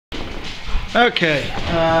Okay,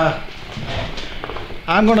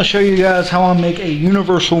 I'm going to show you guys how I make a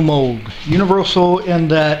universal mold. Universal in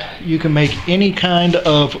that you can make any kind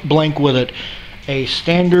of blank with it. A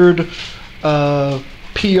standard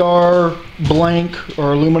PR blank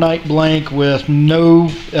or aluminite blank with no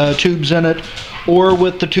tubes in it, or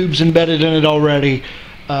with the tubes embedded in it already.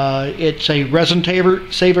 It's a resin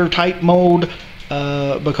saver type mold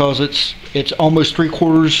because it's almost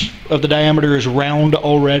 3/4 of the diameter is round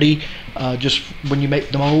already, just when you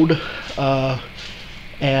make the mold,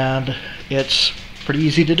 and it's pretty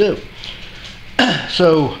easy to do.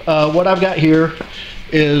 So what I've got here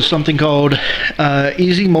is something called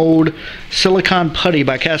Easy Mold Silicon Putty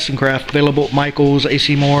by Cast & Craft, available at Michael's,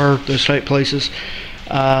 AC Moore, those type places.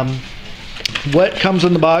 What comes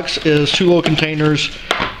in the box is 2 little containers.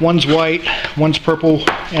 One's white, one's purple,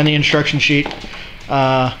 and the instruction sheet.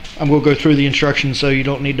 I'm going to go through the instructions so you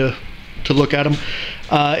don't need to look at them.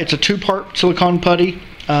 It's a 2-part silicone putty.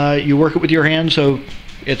 You work it with your hand so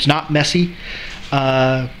it's not messy.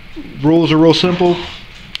 Rules are real simple.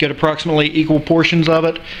 Get approximately equal portions of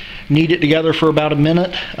it. Knead it together for about a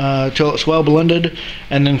minute till it's well blended,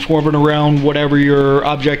 and then form it around whatever your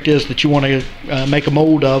object is that you want to make a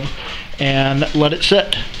mold of, and let it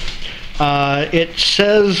sit. It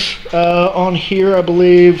says on here, I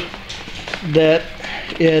believe, that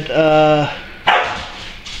it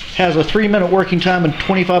has a 3-minute working time and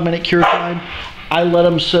 25-minute cure time. I let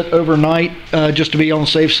them sit overnight just to be on the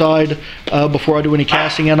safe side before I do any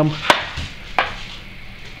casting in them.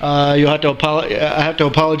 I have to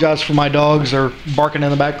apologize for my dogs. They're barking in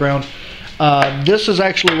the background. This is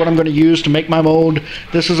actually what I'm going to use to make my mold.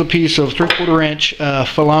 This is a piece of 3/4 inch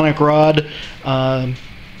philonic rod.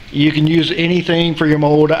 You can use anything for your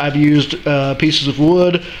mold. I've used pieces of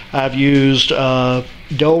wood. I've used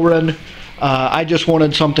Delrin. I just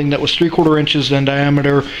wanted something that was 3/4 inches in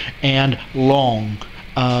diameter and long.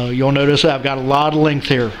 You'll notice I've got a lot of length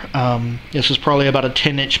here. This is probably about a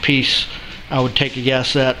 10-inch piece. I would take a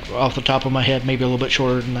guess at off the top of my head, maybe a little bit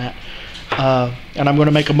shorter than that. And I'm going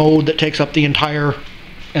to make a mold that takes up the entire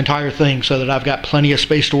thing so that I've got plenty of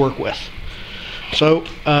space to work with. So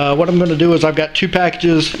what I'm going to do is I've got 2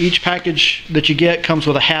 packages. Each package that you get comes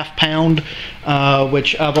with a 1/2 pound,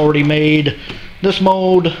 which I've already made this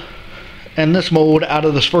mold and this mold out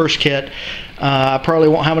of this first kit. I probably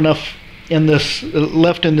won't have enough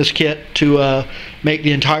left in this kit to make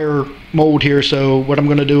the entire mold here. So what I'm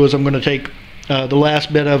going to do is I'm going to take the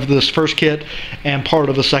last bit of this first kit and part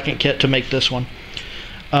of the second kit to make this one.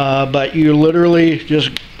 But you literally just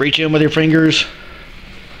reach in with your fingers,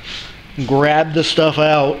 grab this stuff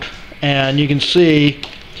out, and you can see,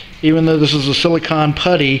 even though this is a silicone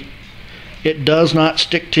putty, it does not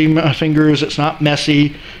stick to my fingers. It's not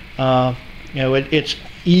messy. It's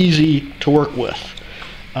easy to work with.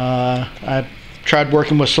 I've tried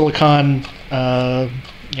working with silicone,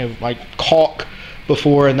 like caulk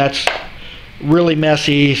before, and that's really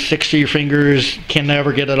messy, sticks to your fingers, can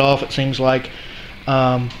never get it off, it seems like.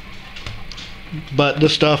 But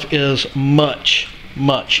this stuff is much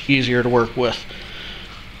easier to work with.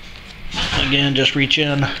 Again, just reach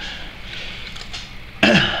in,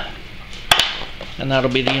 and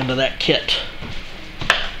that'll be the end of that kit.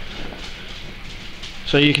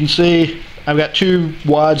 So you can see I've got 2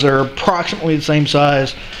 wads that are approximately the same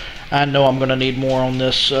size. I know I'm going to need more on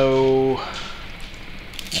this, so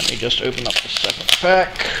let me just open up the second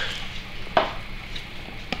pack.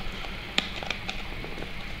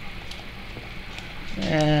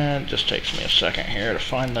 And it just takes me a second here to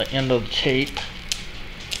find the end of the tape.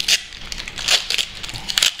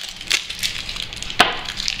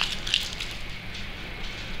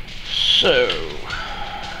 So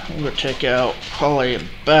I'm going to take out probably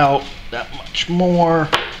about that much more.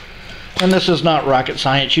 And this is not rocket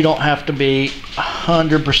science. You don't have to be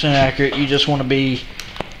 100% accurate. You just want to be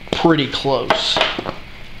pretty close.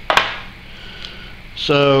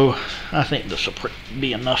 So I think this will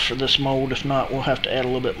be enough for this mold. If not, we'll have to add a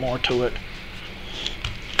little bit more to it.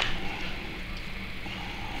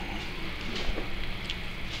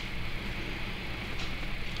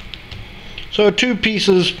 So 2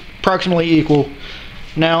 pieces approximately equal.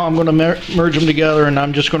 Now I'm going to merge them together, and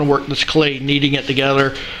I'm just going to work this clay, kneading it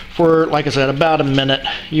together for, like I said, about a minute.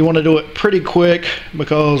 You want to do it pretty quick,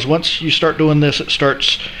 because once you start doing this, it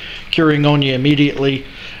starts curing on you immediately,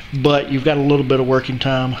 but you've got a little bit of working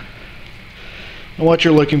time. And what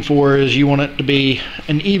you're looking for is you want it to be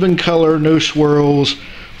an even color, no swirls.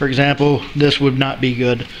 For example, this would not be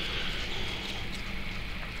good.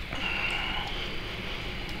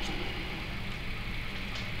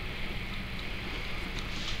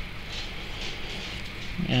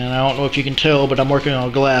 And I don't know if you can tell, but I'm working on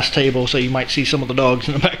a glass table, so you might see some of the dogs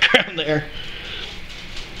in the background there.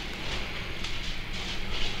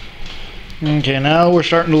 Okay, now we're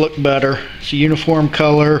starting to look better. It's a uniform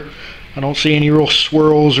color. I don't see any real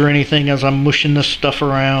swirls or anything as I'm mushing this stuff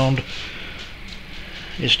around.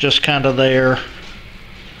 It's just kind of there.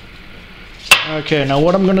 Okay, now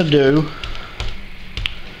what I'm going to do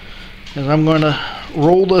is I'm going to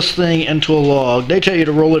roll this thing into a log. They tell you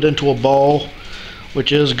to roll it into a ball,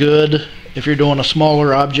 which is good if you're doing a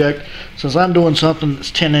smaller object. Since I'm doing something that's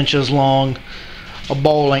 10 inches long, a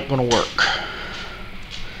ball ain't going to work.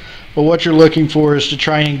 But what you're looking for is to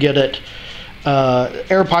try and get it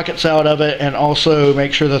air pockets out of it, and also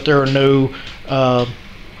make sure that there are no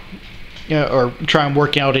or try and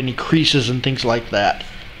work out any creases and things like that.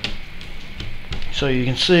 So you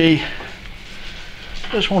can see,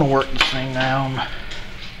 just want to work this thing down.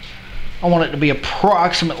 I want it to be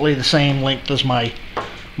approximately the same length as my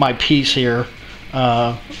piece here,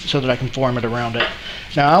 so that I can form it around it.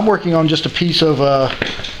 Now I'm working on just a piece of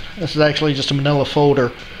this is actually just a manila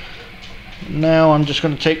folder. Now I'm just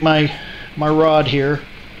going to take my rod here,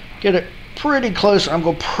 get it pretty close. I'm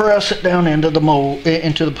going to press it down into the mold,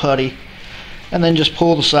 into the putty, and then just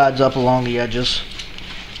pull the sides up along the edges.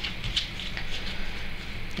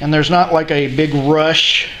 And there's not like a big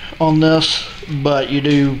rush on this, but you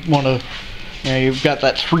do want to, you've got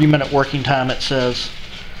that 3-minute working time, it says.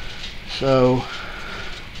 So,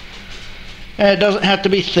 and it doesn't have to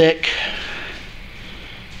be thick.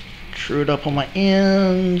 True it up on my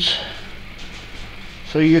ends,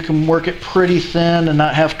 so you can work it pretty thin and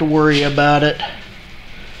not have to worry about it.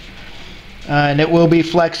 And it will be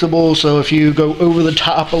flexible, so if you go over the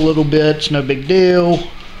top a little bit, it's no big deal.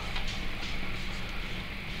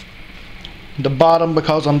 The bottom,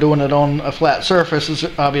 because I'm doing it on a flat surface, is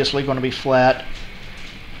obviously going to be flat.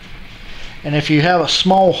 And if you have a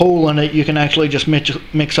small hole in it, you can actually just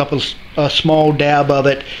mix up a small dab of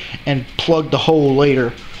it and plug the hole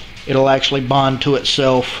later. It'll actually bond to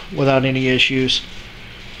itself without any issues.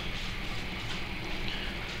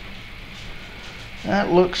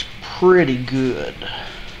 That looks pretty good.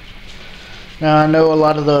 Now I know a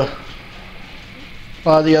lot of the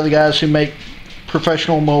other guys who make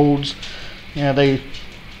professional molds, they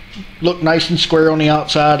look nice and square on the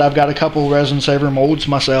outside. I've got a couple resin saver molds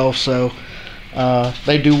myself, so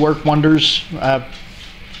they do work wonders. I've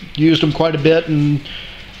used them quite a bit and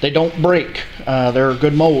they don't break. They're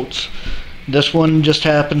good molds. This one just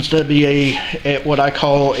happens to be a what I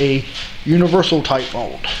call a universal type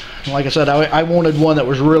mold. Like I said, I wanted one that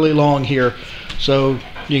was really long here, so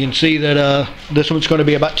you can see that this one's going to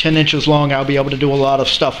be about 10 inches long. I'll be able to do a lot of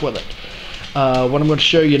stuff with it. What I'm going to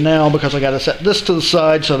show you now, because I got to set this to the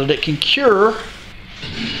side so that it can cure.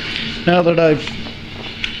 Now that I've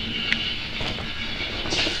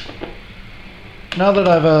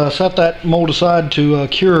set that mold aside to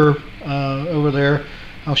cure over there,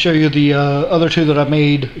 I'll show you the other two that I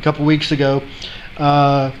made a couple weeks ago.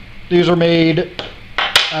 These are made.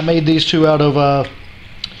 I made these two out of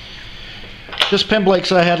just pen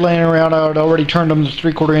blakes I had laying around. I had already turned them to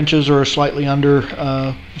 3/4 inches or slightly under,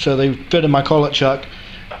 so they fit in my collet chuck,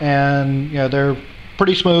 and they're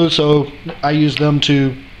pretty smooth. So I use them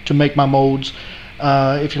to make my molds.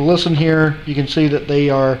 If you listen here, you can see that they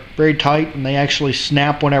are very tight and they actually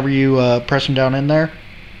snap whenever you press them down in there.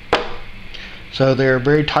 So they're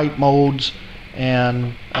very tight molds,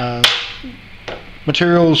 and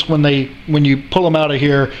materials, when you pull them out of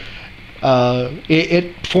here,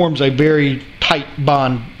 it forms a very tight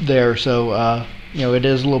bond there. So it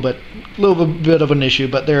is a little bit of an issue,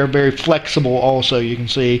 but they're very flexible. Also, you can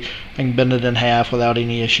see I can bend it in half without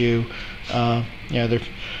any issue. They're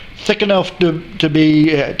thick enough to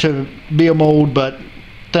be a mold, but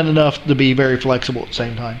thin enough to be very flexible at the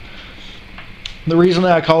same time. The reason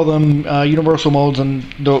that I call them universal molds, and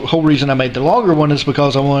the whole reason I made the longer one, is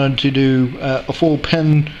because I wanted to do a full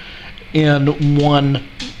pen in one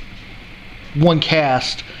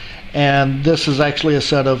cast, and this is actually a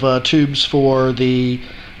set of tubes for the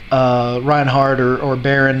Reinhardt or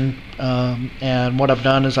Baron, and what I've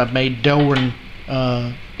done is I've made Delrin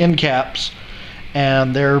end caps,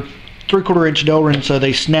 and they're 3/4 inch Delrin, so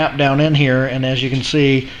they snap down in here, and as you can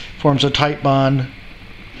see, forms a tight bond.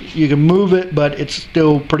 You can move it, but it's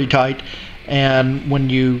still pretty tight, and when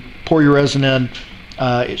you pour your resin in,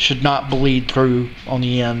 it should not bleed through on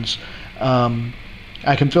the ends.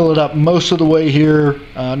 I can fill it up most of the way here,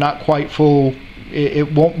 not quite full.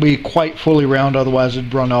 It won't be quite fully round, otherwise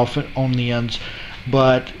it'd run off on the ends,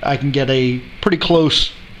 but I can get a pretty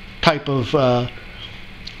close type of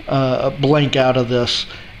blank out of this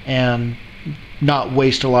and not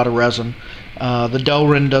waste a lot of resin. The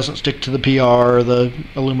Delrin doesn't stick to the PR or the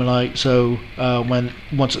aluminite, so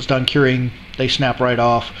once it's done curing, they snap right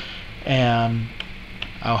off, and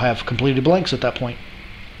I'll have completed blanks at that point.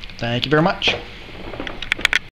 Thank you very much.